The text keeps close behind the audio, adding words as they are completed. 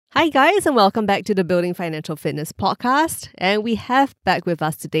Hi guys, and welcome back to the Building Financial Fitness podcast. And we have back with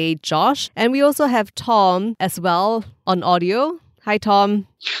us today Josh, and we also have Tom as well on audio. Hi Tom.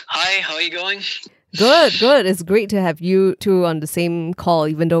 Hi, how are you going? Good. It's great to have you two on the same call,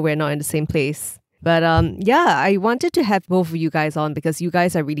 even though we're not in the same place. But I wanted to have both of you guys on because you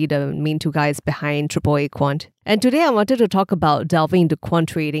guys are really the main two guys behind AAA Quant. And today I wanted to talk about delving into quant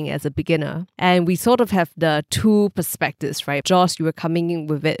trading as a beginner. And we sort of have the two perspectives, right? Josh, you were coming in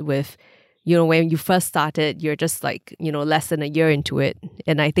with it with, when you first started, you're just less than a year into it.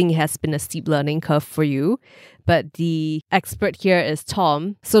 And I think it has been a steep learning curve for you. But the expert here is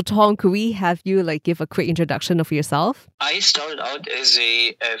Tom. So Tom, could we have you give a quick introduction of yourself? I started out as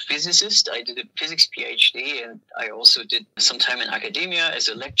a physicist. I did a physics PhD, and I also did some time in academia as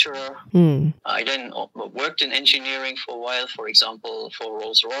a lecturer. I then worked in engineering for a while, for example, for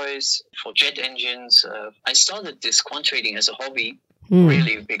Rolls-Royce, for jet engines. I started this quant trading as a hobby.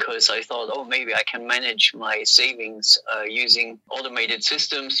 Really, because I thought, maybe I can manage my savings using automated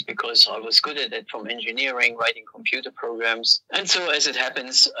systems because I was good at it from engineering, writing computer programs. And so as it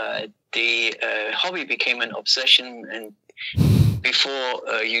happens, the hobby became an obsession. And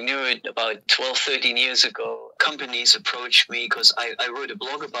before you knew it, about 12, 13 years ago, companies approached me because I wrote a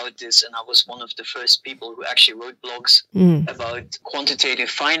blog about this, and I was one of the first people who actually wrote blogs about quantitative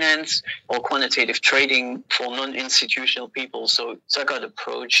finance or quantitative trading for non-institutional people. So I got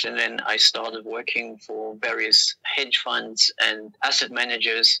approached, and then I started working for various hedge funds and asset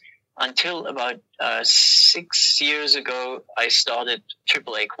managers until about 6 years ago, I started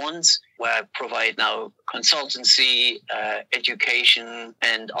AAA Quants, where I provide now consultancy, education,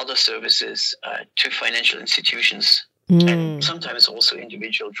 and other services to financial institutions. And sometimes also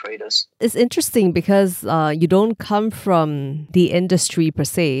individual traders. It's interesting because you don't come from the industry per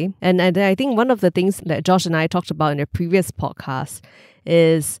se. And I think one of the things that Josh and I talked about in a previous podcast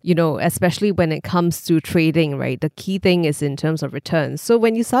is, especially when it comes to trading, right? The key thing is in terms of returns. So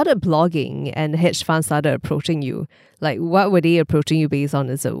when you started blogging and hedge funds started approaching you, what were they approaching you based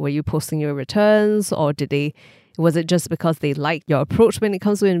on? Were you posting your returns, or was it just because they liked your approach when it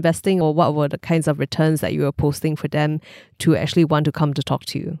comes to investing, or what were the kinds of returns that you were posting for them to actually want to come to talk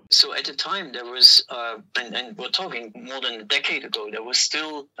to you? So at the time there was, and we're talking more than a decade ago, there was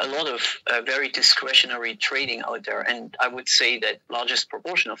still a lot of very discretionary trading out there. And I would say that largest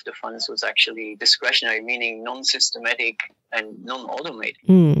proportion of the funds was actually discretionary, meaning non-systematic and non-automated.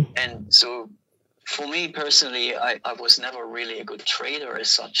 And so for me personally, I was never really a good trader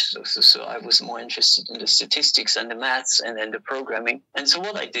as such. So I was more interested in the statistics and the maths and then the programming. And so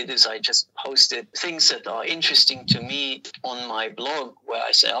what I did is I just posted things that are interesting to me on my blog, where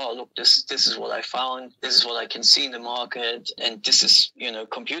I say, look, this is what I found. This is what I can see in the market. And this is,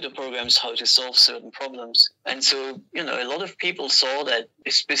 computer programs, how to solve certain problems. And so, a lot of people saw that,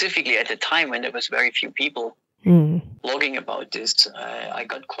 specifically at the time when there was very few people blogging about this, I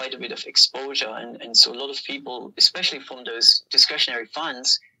got quite a bit of exposure. And so a lot of people, especially from those discretionary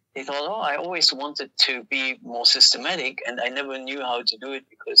funds, they thought, I always wanted to be more systematic, and I never knew how to do it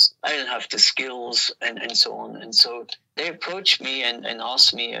because I didn't have the skills and so on. And so they approached me and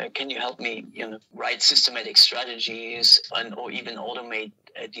asked me, can you help me, write systematic strategies or even automate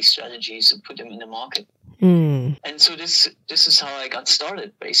these strategies and put them in the market? And so this is how I got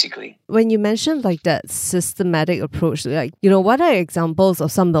started, basically. When you mentioned that systematic approach, what are examples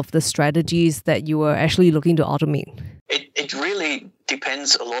of some of the strategies that you were actually looking to automate? It really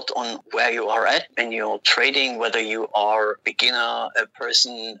depends a lot on where you are at in your trading, whether you are a beginner, a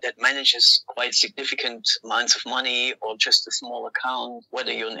person that manages quite significant amounts of money, or just a small account,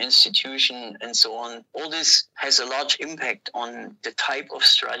 whether you're an institution and so on. All this has a large impact on the type of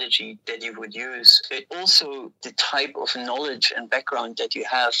strategy that you would use. It also, the type of knowledge and background that you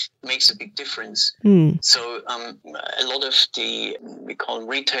have makes a big difference. So a lot of we call them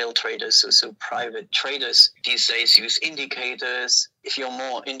retail traders, so private traders these days use indicators. If you're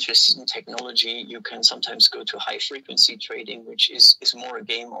more interested in technology, you can sometimes go to high-frequency trading, which is more a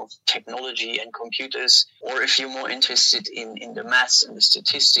game of technology and computers. Or if you're more interested in the maths and the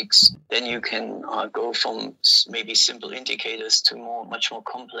statistics, then you can go from maybe simple indicators to much more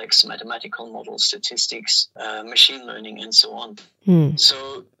complex mathematical models, statistics, machine learning, and so on.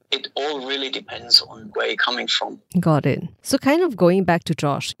 So it all really depends on where you're coming from. Got it. So kind of going back to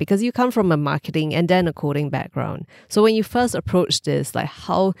Josh, because you come from a marketing and then a coding background. So when you first approached this,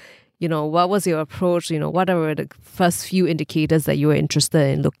 how what was your approach? What are the first few indicators that you were interested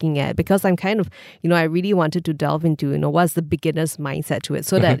in looking at? Because I'm kind of, I really wanted to delve into, what's the beginner's mindset to it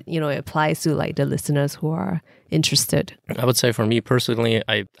so that, it applies to like the listeners who are interested. I would say for me personally,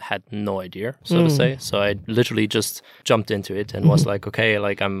 I had no idea, so to say. So I literally just jumped into it and was like, okay,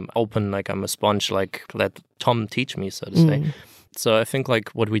 like I'm open, like I'm a sponge, like let Tom teach me, so to say. So I think like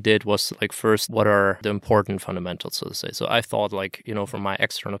what we did was like first, what are the important fundamentals, so to say. So I thought like, from my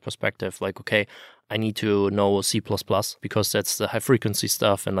external perspective, like, okay, I need to know C++ because that's the high frequency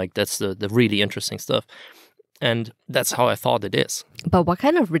stuff and like that's the really interesting stuff. And that's how I thought it is. But what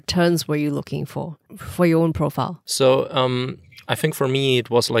kind of returns were you looking for your own profile? So I think for me, it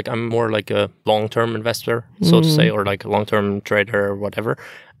was like I'm more like a long-term investor, so to say, or like a long-term trader or whatever.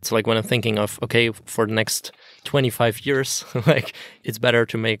 It's like when I'm thinking of, okay, for the next 25 years, like it's better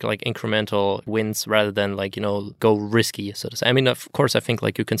to make like incremental wins rather than like, go risky, so to say. I mean, of course, I think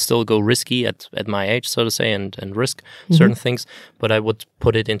like you can still go risky at my age, so to say, and risk certain things, but I would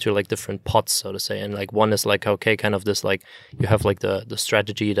put it into like different pots, so to say. And like one is like, okay, kind of this like you have like the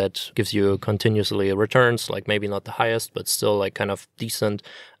strategy that gives you continuously returns, like maybe not the highest, but still like kind of decent.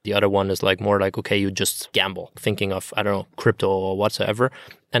 The other one is like more like, okay, you just gamble, thinking of, I don't know, crypto or whatsoever.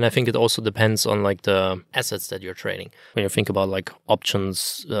 And I think it also depends on like the assets that you're trading. When you think about like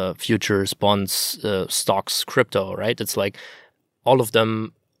options, futures, bonds, stocks, crypto, right? It's like all of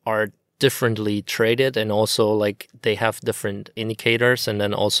them are differently traded and also like they have different indicators. And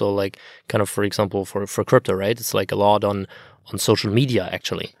then also like kind of, for example, for crypto, right? It's like a lot on social media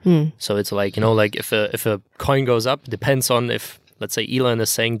actually. So it's like, like if a coin goes up, it depends on if, let's say Elon is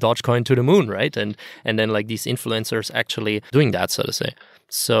saying Dogecoin to the moon, right? And then like these influencers actually doing that, so to say.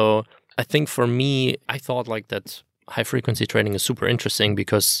 So I think for me, I thought like that high frequency trading is super interesting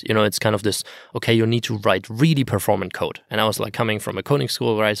because, it's kind of this, okay, you need to write really performant code. And I was like coming from a coding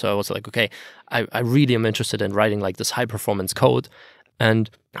school, right? So I was like, okay, I really am interested in writing like this high performance code. And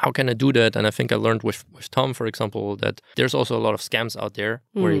how can I do that? And I think I learned with Tom, for example, that there's also a lot of scams out there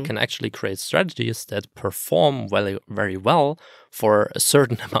where you can actually create strategies that perform very well for a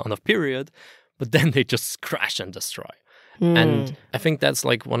certain amount of period, but then they just crash and destroy. And I think that's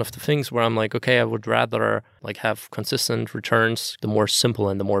like one of the things where I'm like, okay, I would rather like have consistent returns, the more simple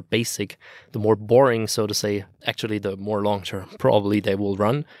and the more basic, the more boring, so to say, actually the more long-term probably they will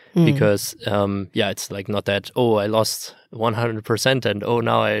run because, it's like not that, oh, I lost 100% and oh,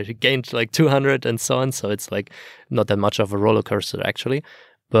 now I gained like 200 and so on. So it's like not that much of a roller coaster actually.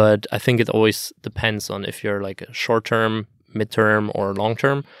 But I think it always depends on if you're like a short-term, midterm or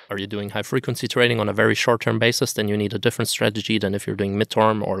long-term. Are you doing high frequency trading on a very short-term basis? Then you need a different strategy than if you're doing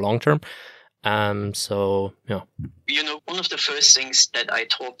midterm or long-term. So, yeah. One of the first things that I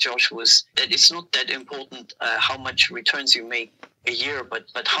taught Josh was that it's not that important how much returns you make a year, but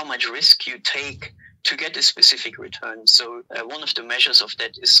how much risk you take to get a specific return. So one of the measures of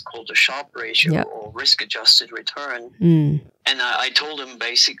that is called the Sharpe ratio or risk-adjusted return. And I told him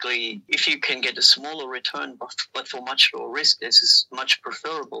basically, if you can get a smaller return, but for much lower risk, this is much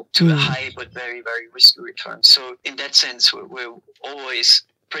preferable to a high but very, very risky return. So in that sense, we're always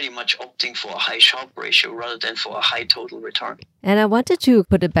pretty much opting for a high Sharpe ratio rather than for a high total return. And I wanted to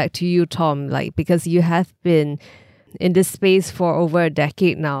put it back to you, Tom, like because you have been in this space for over a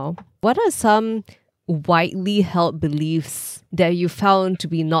decade now. What are some widely held beliefs that you found to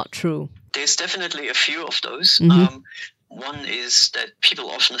be not true? There's definitely a few of those. One is that people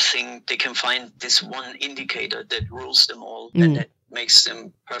often think they can find this one indicator that rules them all and that makes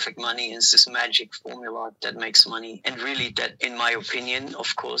them perfect money. It's this magic formula that makes money. And really that, in my opinion,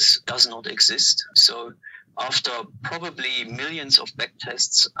 of course, does not exist. So after probably millions of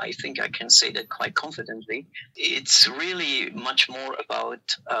backtests, I think I can say that quite confidently. It's really much more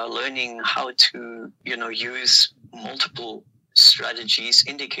about learning how to, use multiple strategies,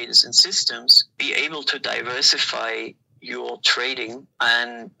 indicators, and systems, be able to diversify your trading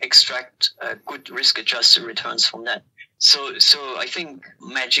and extract good risk-adjusted returns from that. So I think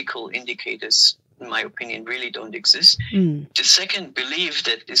magical indicators, in my opinion, really don't exist. The second belief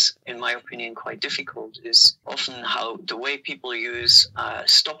that is, in my opinion, quite difficult is often how the way people use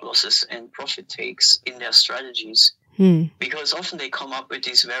stop losses and profit takes in their strategies. Because often they come up with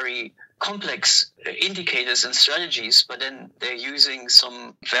these very complex indicators and strategies, but then they're using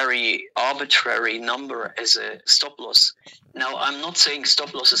some very arbitrary number as a stop loss. Now, I'm not saying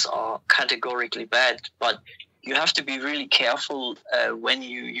stop losses are categorically bad, but you have to be really careful when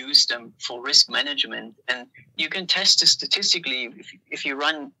you use them for risk management. And you can test this statistically if you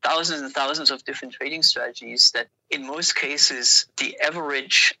run thousands and thousands of different trading strategies, that in most cases, the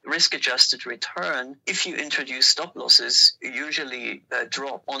average risk-adjusted return, if you introduce stop losses, usually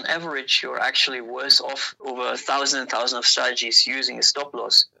drop. On average, you're actually worse off over 1,000 and 1,000 of strategies using a stop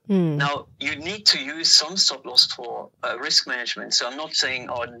loss. Now, you need to use some stop loss for risk management. So I'm not saying,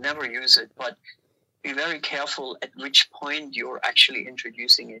 never use it, but be very careful at which point you're actually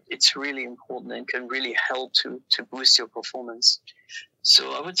introducing it. It's really important and can really help to boost your performance.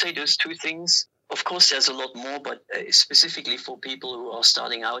 So I would say those two things. Of course, there's a lot more, but specifically for people who are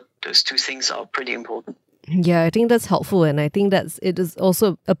starting out, those two things are pretty important. Yeah, I think that's helpful. And I think it is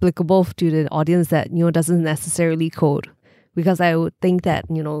also applicable to the audience that, doesn't necessarily code. Because I would think that,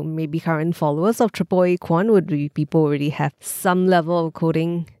 maybe current followers of AAA Quant would be people who already have some level of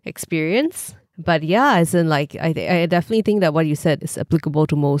coding experience. But yeah, as in I definitely think that what you said is applicable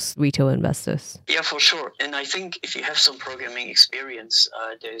to most retail investors. Yeah, for sure. And I think if you have some programming experience,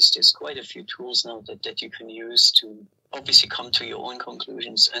 there's quite a few tools now that you can use to obviously come to your own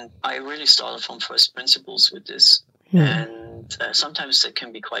conclusions. And I really started from first principles with this. And sometimes that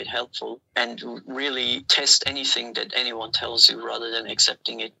can be quite helpful, and really test anything that anyone tells you rather than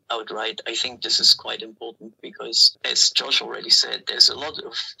accepting it outright. I think this is quite important because, as Josh already said, there's a lot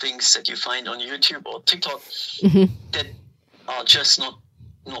of things that you find on YouTube or TikTok that are just not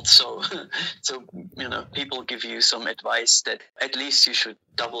so. So, people give you some advice that at least you should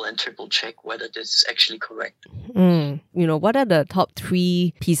double and triple check whether this is actually correct. What are the top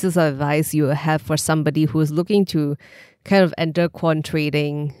 3 pieces of advice you have for somebody who is looking to kind of enter quant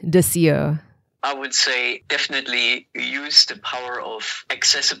trading this year? I would say definitely use the power of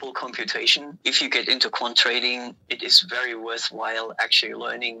accessible computation. If you get into quant trading, it is very worthwhile actually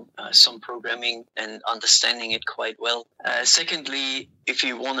learning some programming and understanding it quite well. Secondly, if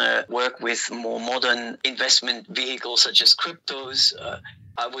you want to work with more modern investment vehicles such as cryptos,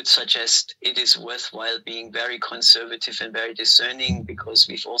 I would suggest it is worthwhile being very conservative and very discerning, because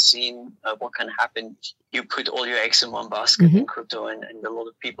we've all seen what can happen. You put all your eggs in one basket in crypto, and a lot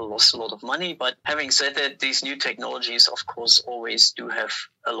of people lost a lot of money. But having said that, these new technologies, of course, always do have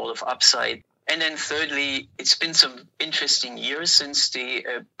a lot of upside. And then thirdly, it's been some interesting years since the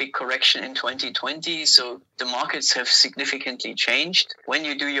big correction in 2020. So the markets have significantly changed. When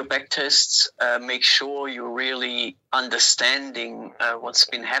you do your back tests, make sure you're really understanding what's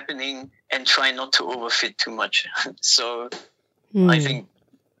been happening and try not to overfit too much. So I think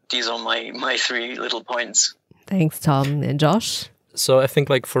these are my 3 little points. Thanks, Tom. And Josh? So I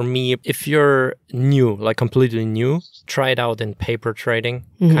think for me, if you're new, completely new, try it out in paper trading,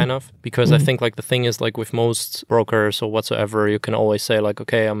 kind of, because I think the thing is with most brokers or whatsoever, you can always say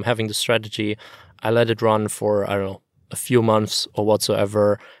okay, I'm having the strategy. I let it run for, I don't know, a few months or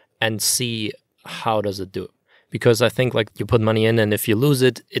whatsoever and see how does it do. Because I think you put money in, and if you lose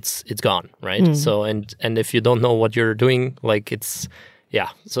it, it's gone, right? So, and if you don't know what you're doing,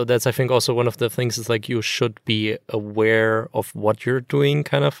 so that's, I think, also one of the things is you should be aware of what you're doing,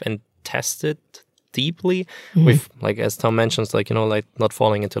 kind of, and test it deeply with, as Tom mentions, not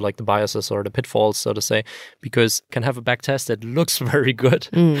falling into the biases or the pitfalls, so to say, because can have a back test that looks very good.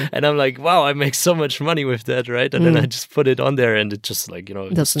 And I'm wow, I make so much money with that, right? And then I just put it on there and it just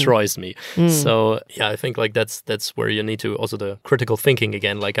it destroys me. So yeah, I think that's where you need to also the critical thinking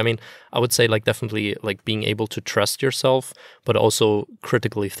again. I would say definitely being able to trust yourself, but also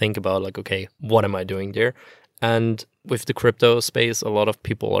critically think about okay, what am I doing there? And with the crypto space, a lot of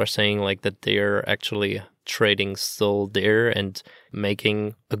people are saying that they're actually trading still there and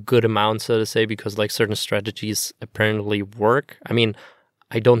making a good amount, so to say, because certain strategies apparently work. I mean,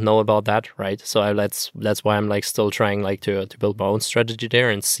 I don't know about that, right? So that's why I'm still trying to build my own strategy there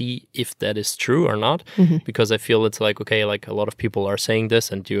and see if that is true or not, because I feel it's okay, a lot of people are saying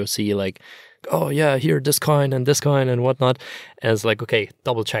this, and you see oh yeah, here this coin and whatnot, and it's okay,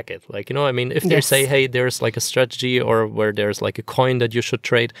 double check it. If they say, hey, there's a strategy or where there's a coin that you should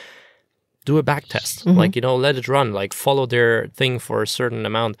trade, do a back test. Let it run. Follow their thing for a certain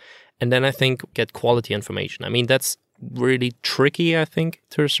amount, and then I think get quality information. I mean, that's really tricky, I think,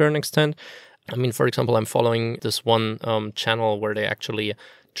 to a certain extent. I mean, for example, I'm following this one channel where they actually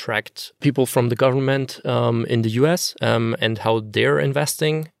tracked people from the government in the US and how they're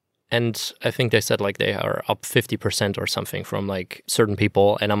investing. And I think they said they are up 50% or something from certain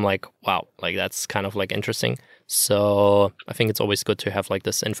people. And I'm wow, that's kind of interesting. So I think it's always good to have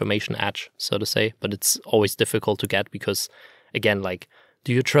this information edge, so to say. But it's always difficult to get because, again,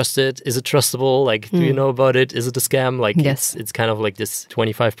 do you trust it? Is it trustable? Like, do you know about it? Is it a scam? Like, Yes. it's kind of like this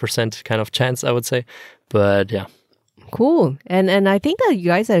 25% kind of chance, I would say. But yeah. Cool. And I think that you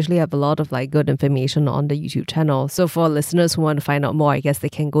guys actually have a lot of like good information on the YouTube channel. So for listeners who want to find out more, I guess they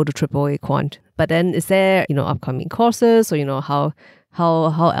can go to AAA Quant. But then is there, upcoming courses, or, how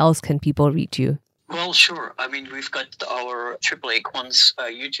else can people reach you? Well, sure. I mean, we've got our AAA Quant's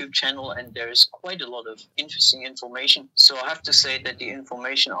YouTube channel, and there's quite a lot of interesting information. So I have to say that the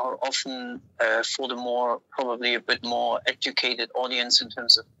information are often for the probably a bit more educated audience in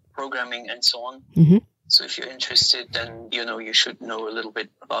terms of programming and so on. Mm-hmm. So if you're interested, then, you should know a little bit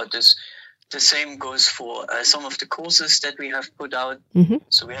about this. The same goes for some of the courses that we have put out. Mm-hmm.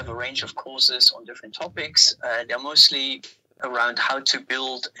 So we have a range of courses on different topics. They're mostly around how to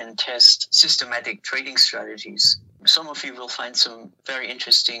build and test systematic trading strategies. Some of you will find some very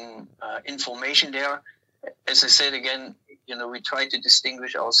interesting information there. As I said again, we try to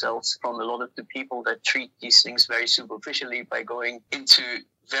distinguish ourselves from a lot of the people that treat these things very superficially by going into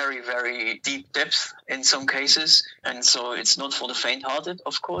very, very deep depth in some cases. And so it's not for the faint-hearted,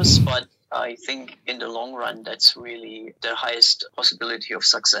 of course, but I think in the long run, that's really the highest possibility of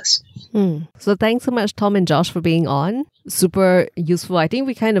success. So thanks so much, Tom and Josh, for being on. Super useful. I think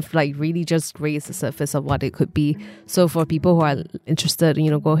we kind of like really just raised the surface of what it could be. So for people who are interested,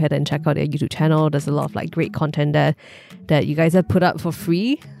 go ahead and check out their YouTube channel. There's a lot of like great content there that you guys have put up for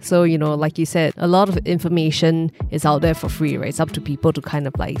free. So, like you said, a lot of information is out there for free, right? It's up to people to kind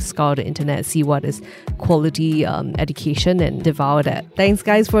of like scour the internet, see what is quality education and devour that. Thanks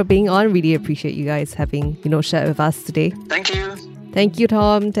guys for being on. Really appreciate you guys having, shared with us today. Thank you. Thank you,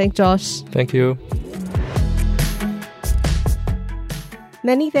 Tom. Thanks, Josh. Thank you.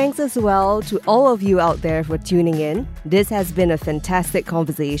 Many thanks as well to all of you out there for tuning in. This has been a fantastic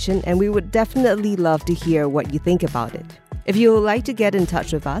conversation, and we would definitely love to hear what you think about it. If you would like to get in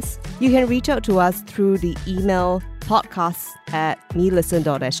touch with us, you can reach out to us through the email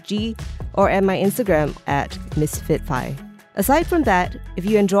podcasts@melisten.sg or at my Instagram @misfitfi. Aside from that, if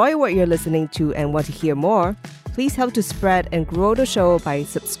you enjoy what you're listening to and want to hear more, please help to spread and grow the show by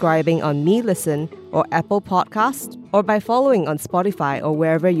subscribing on Me Listen or Apple Podcasts, or by following on Spotify or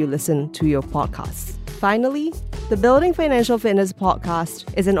wherever you listen to your podcasts. Finally, the Building Financial Fitness podcast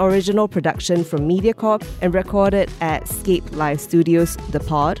is an original production from MediaCorp and recorded at Scape Live Studios, The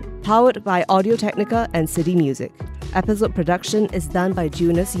Pod, powered by Audio-Technica and City Music. Episode production is done by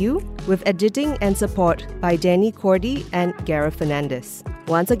Jonas Yu, with editing and support by Danny Cordy and Gareth Fernandez.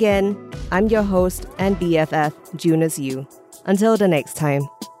 Once again, I'm your host and BFF, Jonas Yu. Until the next time.